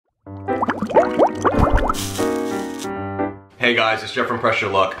Hey guys, it's Jeff from Pressure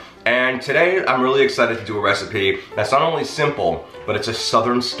Look, and today I'm really excited to do a recipe that's not only simple, but it's a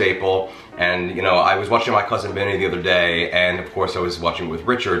southern staple. And you know, I was watching My Cousin Vinny the other day, and of course I was watching with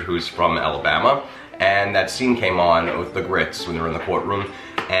Richard, who's from Alabama, and that scene came on with the grits when they were in the courtroom,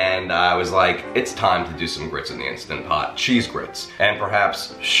 and I was like, it's time to do some grits in the Instant Pot. Cheese grits, and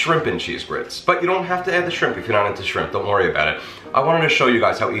perhaps shrimp and cheese grits. But you don't have to add the shrimp if you're not into shrimp, don't worry about it. I wanted to show you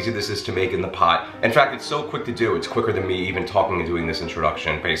guys how easy this is to make in the pot. In fact, it's so quick to do, it's quicker than me even talking and doing this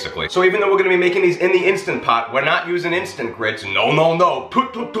introduction, basically. So even though we're gonna be making these in the Instant Pot, we're not using instant grits. No, no, no.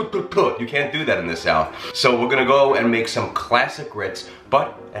 Put. You can't do that in the South. So we're gonna go and make some classic grits,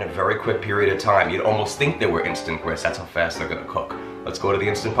 but in a very quick period of time. You'd almost think they were instant grits. That's how fast they're gonna cook. Let's go to the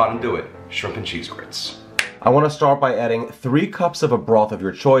Instant Pot and do it. Shrimp and cheese grits. I want to start by adding 3 cups of a broth of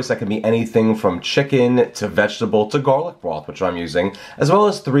your choice. That can be anything from chicken to vegetable to garlic broth, which I'm using, as well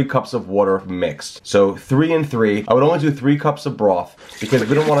as 3 cups of water mixed. So 3 and 3. I would only do 3 cups of broth because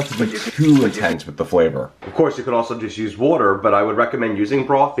we don't want it to be too intense with the flavor. Of course, you could also just use water, but I would recommend using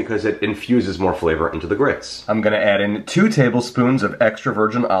broth because it infuses more flavor into the grits. I'm gonna add in 2 tablespoons of extra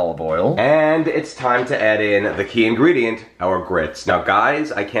virgin olive oil. And it's time to add in the key ingredient, our grits. Now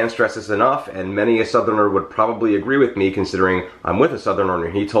guys, I can't stress this enough, and many a Southerner would probably agree with me considering I'm with a Southerner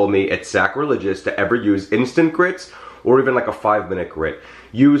and he told me it's sacrilegious to ever use instant grits or even like a 5-minute grit.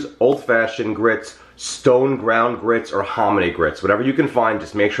 Use old-fashioned grits, stone ground grits, or hominy grits. Whatever you can find,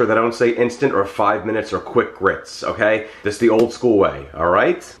 just make sure they don't say instant or 5 minutes or quick grits, okay? This is the old school way,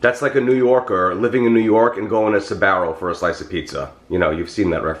 alright? That's like a New Yorker living in New York and going to Sbarro for a slice of pizza. You know, you've seen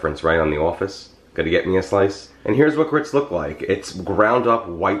that reference, right, on The Office? Gotta get me a slice? And here's what grits look like. It's ground up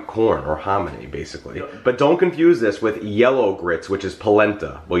white corn, or hominy, basically. But don't confuse this with yellow grits, which is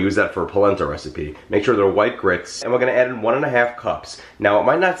polenta. We'll use that for a polenta recipe. Make sure they're white grits. And we're gonna add in 1.5 cups. Now, it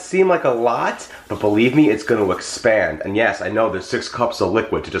might not seem like a lot, but believe me, it's gonna expand. And yes, I know there's 6 cups of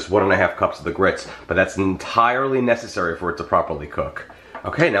liquid to just 1.5 cups of the grits, but that's entirely necessary for it to properly cook.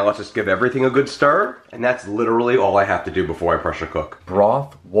 Okay, now let's just give everything a good stir, and that's literally all I have to do before I pressure cook.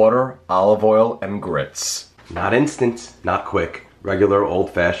 Broth, water, olive oil, and grits. Not instant, not quick. Regular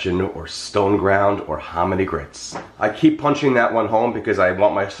old-fashioned or stone ground or hominy grits. I keep punching that one home because I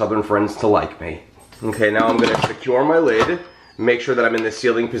want my Southern friends to like me. Okay, now I'm gonna secure my lid. Make sure that I'm in the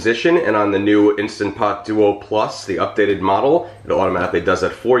sealing position, and on the new Instant Pot Duo Plus, the updated model, it automatically does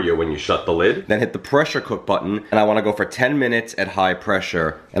that for you when you shut the lid. Then hit the pressure cook button, and I want to go for 10 minutes at high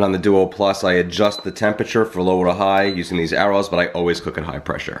pressure. And on the Duo Plus, I adjust the temperature for low to high using these arrows, but I always cook at high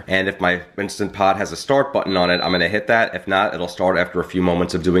pressure. And if my Instant Pot has a start button on it, I'm gonna hit that. If not, it'll start after a few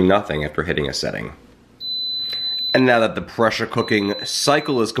moments of doing nothing after hitting a setting. And now that the pressure cooking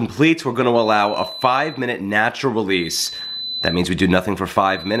cycle is complete, we're gonna allow a 5-minute natural release. That means we do nothing for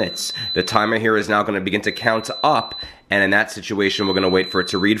 5 minutes. The timer here is now going to begin to count up, and in that situation we're going to wait for it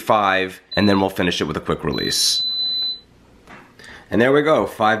to read 5, and then we'll finish it with a quick release. And there we go,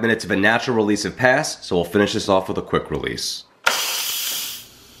 5 minutes of a natural release have passed, so we'll finish this off with a quick release.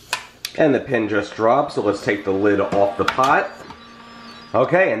 And the pin just dropped, so let's take the lid off the pot.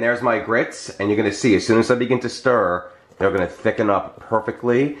 Okay, and there's my grits, and you're going to see as soon as I begin to stir, they're going to thicken up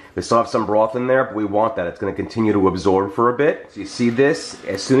perfectly. We still have some broth in there, but we want that. It's going to continue to absorb for a bit. So you see this?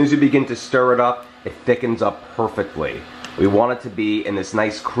 As soon as you begin to stir it up, it thickens up perfectly. We want it to be in this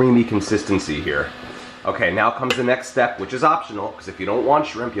nice creamy consistency here. Okay, now comes the next step, which is optional, because if you don't want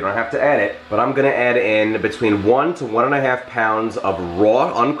shrimp, you don't have to add it. But I'm going to add in between 1 to 1.5 pounds of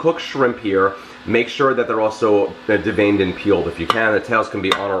raw, uncooked shrimp here. Make sure that they're also deveined and peeled if you can. The tails can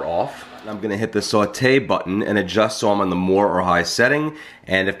be on or off. I'm gonna hit the saute button and adjust so I'm on the more or high setting,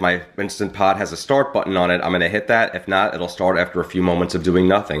 and if my Instant Pot has a start button on it, I'm gonna hit that. If not, it'll start after a few moments of doing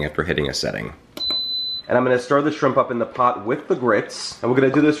nothing after hitting a setting. And I'm going to stir the shrimp up in the pot with the grits. And we're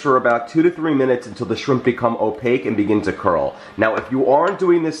going to do this for about 2 to 3 minutes until the shrimp become opaque and begin to curl. Now, if you aren't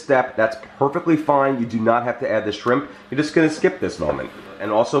doing this step, that's perfectly fine. You do not have to add the shrimp. You're just going to skip this moment.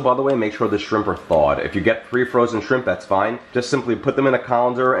 And also, by the way, make sure the shrimp are thawed. If you get pre-frozen shrimp, that's fine. Just simply put them in a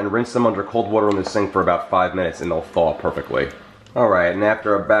colander and rinse them under cold water in the sink for about 5 minutes and they'll thaw perfectly. Alright, and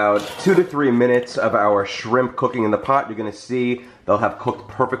after about 2 to 3 minutes of our shrimp cooking in the pot, you're going to see they'll have cooked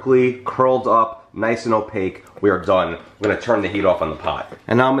perfectly, curled up, nice and opaque. We are done. We're going to turn the heat off on the pot.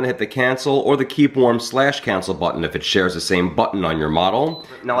 And now I'm going to hit the cancel or the keep warm / cancel button if it shares the same button on your model.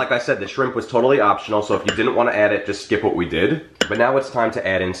 Now, like I said, the shrimp was totally optional, so if you didn't want to add it, just skip what we did. But now it's time to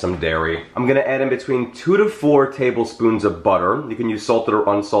add in some dairy. I'm going to add in between 2 to 4 tablespoons of butter. You can use salted or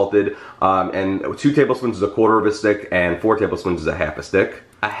unsalted, and 2 tablespoons is 1/4 of a stick, and 4 tablespoons is 1/2 a stick.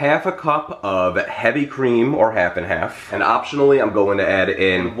 a half a cup of heavy cream, or half and half. And optionally, I'm going to add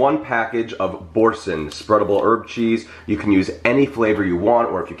in 1 package of Boursin spreadable herb cheese. You can use any flavor you want,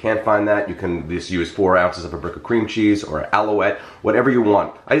 or if you can't find that, you can just use 4 ounces of a brick of cream cheese or Alouette, whatever you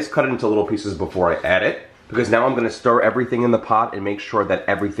want. I just cut it into little pieces before I add it, because now I'm going to stir everything in the pot and make sure that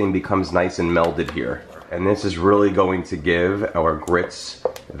everything becomes nice and melded here. And this is really going to give our grits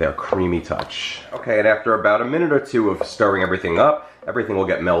their creamy touch. Okay, and after about a minute or 2 of stirring everything up, everything will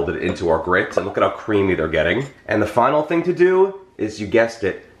get melded into our grits, and look at how creamy they're getting. And the final thing to do is, you guessed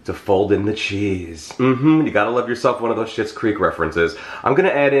it, to fold in the cheese. You gotta love yourself one of those Schitt's Creek references. I'm gonna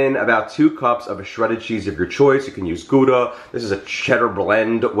add in about 2 cups of a shredded cheese of your choice. You can use Gouda, this is a cheddar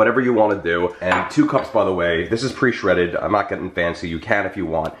blend, whatever you wanna do. And 2 cups, by the way, this is pre-shredded. I'm not getting fancy, you can if you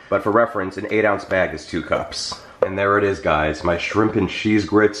want. But for reference, an 8-ounce bag is 2 cups. And there it is, guys, my shrimp and cheese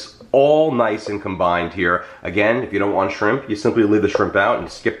grits, all nice and combined here. Again, if you don't want shrimp, you simply leave the shrimp out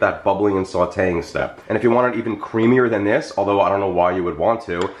and skip that bubbling and sauteing step. And if you want it even creamier than this, although I don't know why you would want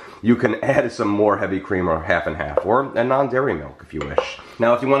to, you can add some more heavy cream, or half and half, or a non-dairy milk if you wish.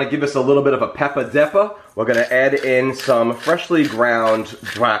 Now, if you want to give us a little bit of a pepper depper, we're going to add in some freshly ground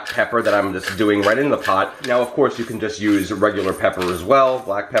black pepper that I'm just doing right in the pot. Now, of course, you can just use regular pepper as well,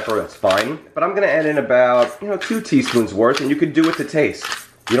 black pepper, that's fine. But I'm going to add in about, 2 teaspoons worth, and you can do it to taste.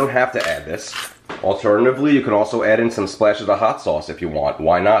 You don't have to add this. Alternatively, you can also add in some splashes of hot sauce if you want.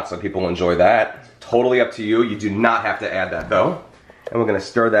 Why not? Some people enjoy that. Totally up to you. You do not have to add that though. And we're gonna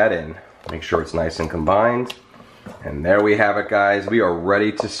stir that in. Make sure it's nice and combined. And there we have it, guys. We are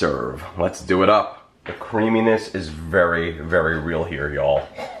ready to serve. Let's do it up. The creaminess is very, very real here, y'all.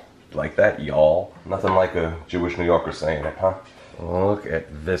 Like that, y'all? Nothing like a Jewish New Yorker saying it, huh? Look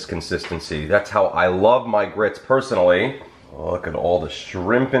at this consistency. That's how I love my grits personally. Look at all the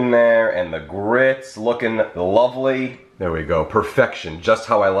shrimp in there, and the grits looking lovely. There we go, perfection, just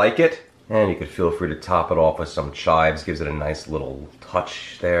how I like it. And you could feel free to top it off with some chives, gives it a nice little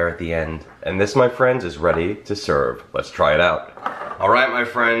touch there at the end. And this, my friends, is ready to serve. Let's try it out. All right, my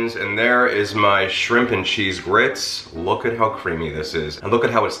friends, and there is my shrimp and cheese grits. Look at how creamy this is, and look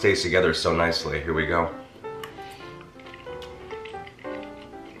at how it stays together so nicely. Here we go.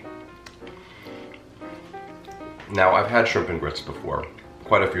 Now, I've had shrimp and grits before,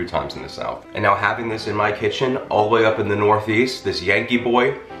 quite a few times in the South. And now having this in my kitchen, all the way up in the Northeast, this Yankee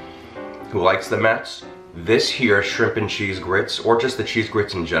boy who likes the Mets, this here shrimp and cheese grits, or just the cheese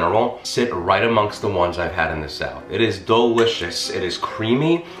grits in general, sit right amongst the ones I've had in the South. It is delicious, it is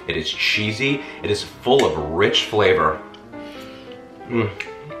creamy, it is cheesy, it is full of rich flavor. And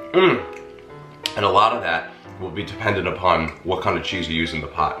a lot of that will be dependent upon what kind of cheese you use in the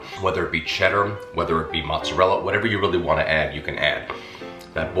pot. Whether it be cheddar, whether it be mozzarella, whatever you really want to add, you can add.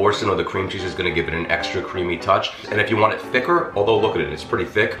 That Boursin or the cream cheese is going to give it an extra creamy touch. And if you want it thicker, although look at it, it's pretty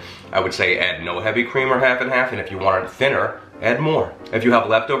thick, I would say add no heavy cream or half and half, and if you want it thinner, add more. If you have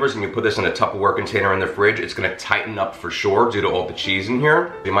leftovers and you put this in a Tupperware container in the fridge, it's gonna tighten up for sure due to all the cheese in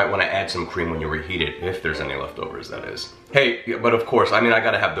here. You might wanna add some cream when you reheat it, if there's any leftovers, that is. Hey, but of course, I mean, I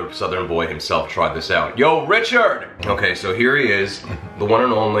gotta have the Southern boy himself try this out. Yo, Richard! Okay, so here he is, the one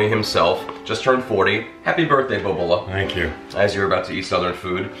and only himself, just turned 40. Happy birthday, Bobola. Thank you. As you're about to eat Southern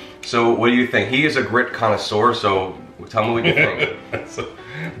food. So what do you think? He is a grit connoisseur, so tell me what you think. That's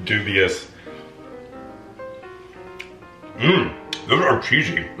dubious. Those are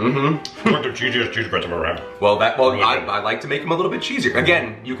cheesy. They're the cheesiest cheese grits I've ever had. Well, I like to make them a little bit cheesier.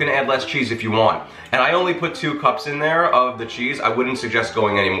 Again, you can add less cheese if you want. And I only put 2 cups in there of the cheese. I wouldn't suggest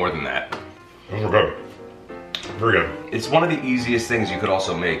going any more than that. Those are good. Very good. It's one of the easiest things you could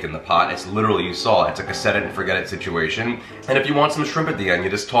also make in the pot. It's literally, you saw, it's like a set it and forget it situation. And if you want some shrimp at the end, you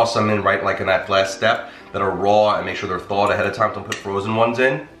just toss some in right like in that last step that are raw and make sure they're thawed ahead of time. Don't put frozen ones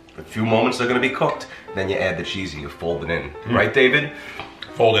in. A few moments they're gonna be cooked. Then you add the cheese and you fold it in. Right, David?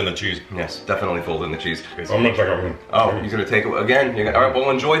 Fold in the cheese. Yes, definitely fold in the cheese. I'm gonna take it. Oh, you're gonna take it again? All right, well,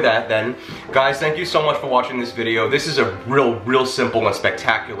 enjoy that then. Guys, thank you so much for watching this video. This is a real simple and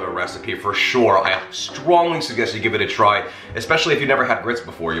spectacular recipe for sure. I strongly suggest you give it a try, especially if you've never had grits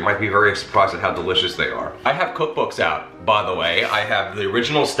before. You might be very surprised at how delicious they are. I have cookbooks out, by the way. I have the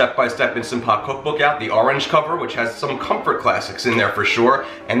original step-by-step Instant Pot cookbook out, the orange cover, which has some comfort classics in there for sure,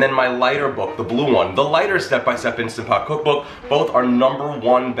 and then my lighter book, the blue one, the lighter step-by-step Instant Pot cookbook. Both are #1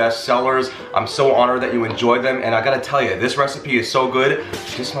 #1 bestsellers. I'm so honored that you enjoyed them, and I gotta tell you, this recipe is so good,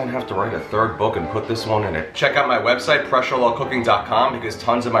 I just might have to write a third book and put this one in it. Check out my website, pressurelawcooking.com, because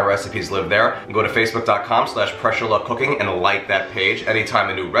tons of my recipes live there. And go to facebook.com/pressurelawcooking and like that page. Anytime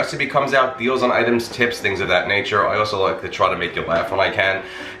a new recipe comes out, deals on items, tips, things of that nature. I also like to try to make you laugh when I can.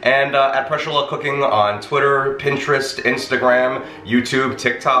 And at Pressure Law Cooking on Twitter, Pinterest, Instagram, YouTube,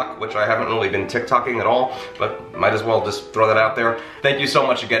 TikTok, which I haven't really been TikToking at all, but might as well just throw that out there. Thank you so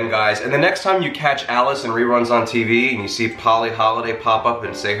much again, guys. And the next time you catch Alice in reruns on TV and you see Polly Holiday pop up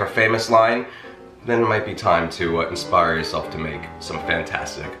and say her famous line, then it might be time to inspire yourself to make some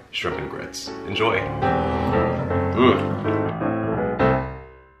fantastic shrimp and grits. Enjoy.